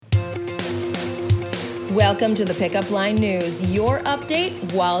Welcome to the Pickup Line News, your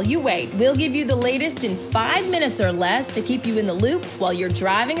update while you wait. We'll give you the latest in 5 minutes or less to keep you in the loop while you're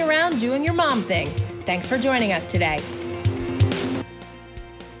driving around doing your mom thing. Thanks for joining us today.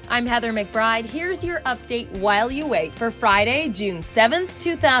 I'm Heather McBride. Here's your update while you wait for Friday, June 7th,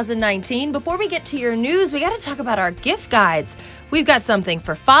 2019. Before we get to your news, we got to talk about our gift guides. We've got something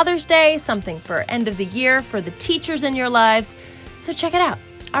for Father's Day, something for end of the year, for the teachers in your lives. So check it out.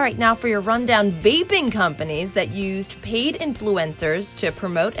 All right, now for your rundown, vaping companies that used paid influencers to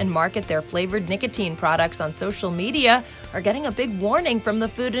promote and market their flavored nicotine products on social media are getting a big warning from the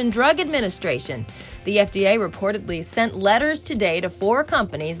Food and Drug Administration. The FDA reportedly sent letters today to 4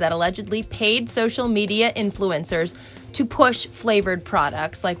 companies that allegedly paid social media influencers to push flavored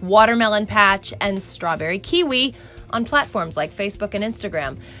products like Watermelon Patch and Strawberry Kiwi on platforms like Facebook and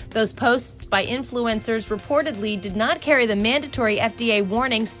Instagram. Those posts by influencers reportedly did not carry the mandatory FDA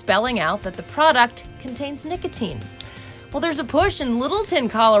warning spelling out that the product contains nicotine. Well, there's a push in Littleton,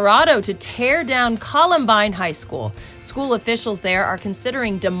 Colorado to tear down Columbine High School. School officials there are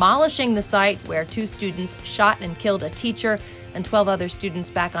considering demolishing the site where 2 students shot and killed a teacher and 12 other students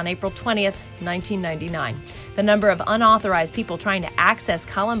back on April 20th, 1999. The number of unauthorized people trying to access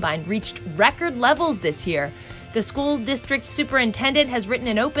Columbine reached record levels this year. The school district superintendent has written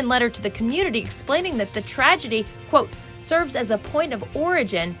an open letter to the community explaining that the tragedy, quote, serves as a point of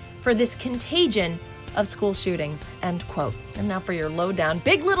origin for this contagion of school shootings, end quote. And now for your lowdown.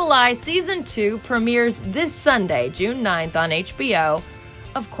 Big Little Lies Season 2 premieres this Sunday, June 9th on HBO.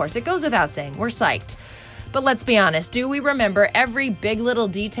 Of course, it goes without saying, we're psyched. But let's be honest, do we remember every big little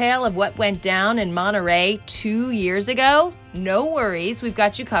detail of what went down in Monterey 2 years ago? No worries, we've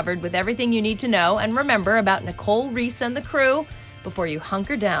got you covered with everything you need to know and remember about Nicole Reese and the crew before you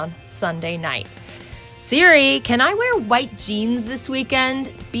hunker down Sunday night. Siri, can I wear white jeans this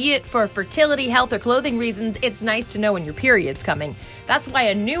weekend? Be it for fertility, health, or clothing reasons, it's nice to know when your period's coming. That's why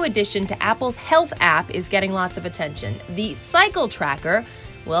a new addition to Apple's Health app is getting lots of attention. The Cycle Tracker,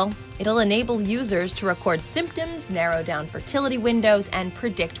 well, it'll enable users to record symptoms, narrow down fertility windows, and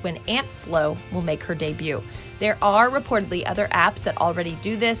predict when Aunt Flo will make her debut. There are reportedly other apps that already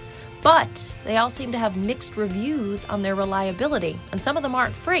do this, but they all seem to have mixed reviews on their reliability, and some of them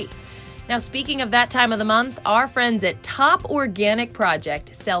aren't free. Now, speaking of that time of the month, our friends at Top Organic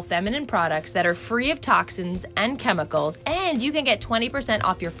Project sell feminine products that are free of toxins and chemicals, and you can get 20%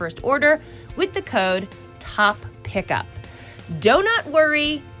 off your first order with the code TOPPICkup. Do not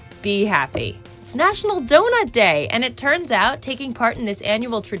worry, be happy. It's National Donut Day, and it turns out taking part in this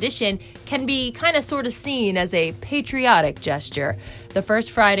annual tradition can be sort of seen as a patriotic gesture. The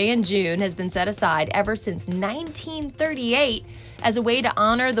first Friday in June has been set aside ever since 1938 as a way to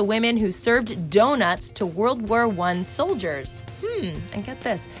honor the women who served donuts to World War I soldiers. And get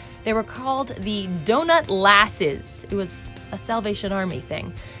this, they were called the Donut Lasses. It was a Salvation Army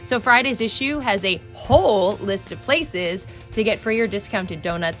thing. So Friday's issue has a whole list of places to get free or discounted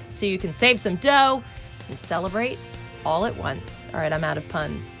donuts so you can save some dough and celebrate all at once. All right, I'm out of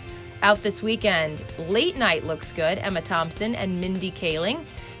puns. Out this weekend, Late Night looks good. Emma Thompson and Mindy Kaling.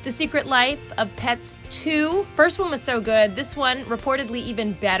 The Secret Life of Pets 2. First one was so good. This one reportedly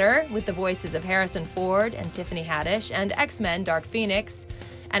even better with the voices of Harrison Ford and Tiffany Haddish and X-Men Dark Phoenix.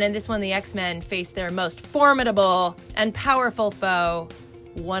 And in this one, the X-Men face their most formidable and powerful foe,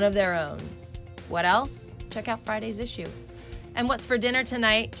 one of their own. What else? Check out Friday's issue. And what's for dinner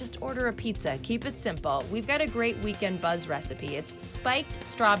tonight? Just order a pizza. Keep it simple. We've got a great weekend buzz recipe. It's spiked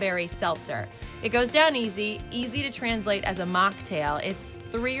strawberry seltzer. It goes down easy to translate as a mocktail. It's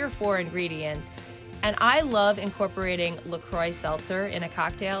 3 or 4 ingredients. And I love incorporating LaCroix seltzer in a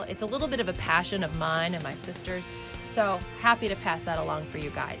cocktail. It's a little bit of a passion of mine and my sister's. So happy to pass that along for you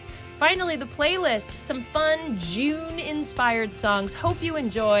guys. Finally, the playlist, some fun June-inspired songs. Hope you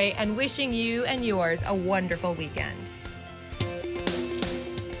enjoy and wishing you and yours a wonderful weekend.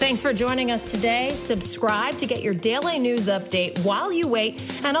 Thanks for joining us today. Subscribe to get your daily news update while you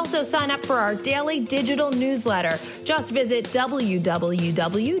wait, and also sign up for our daily digital newsletter. Just visit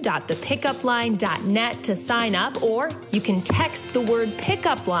www.thepickupline.net to sign up, or you can text the word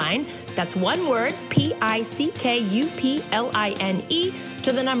pickup line, that's one word, PICKUPLINE,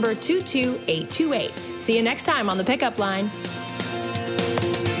 to the number 22828. See you next time on The Pickup Line.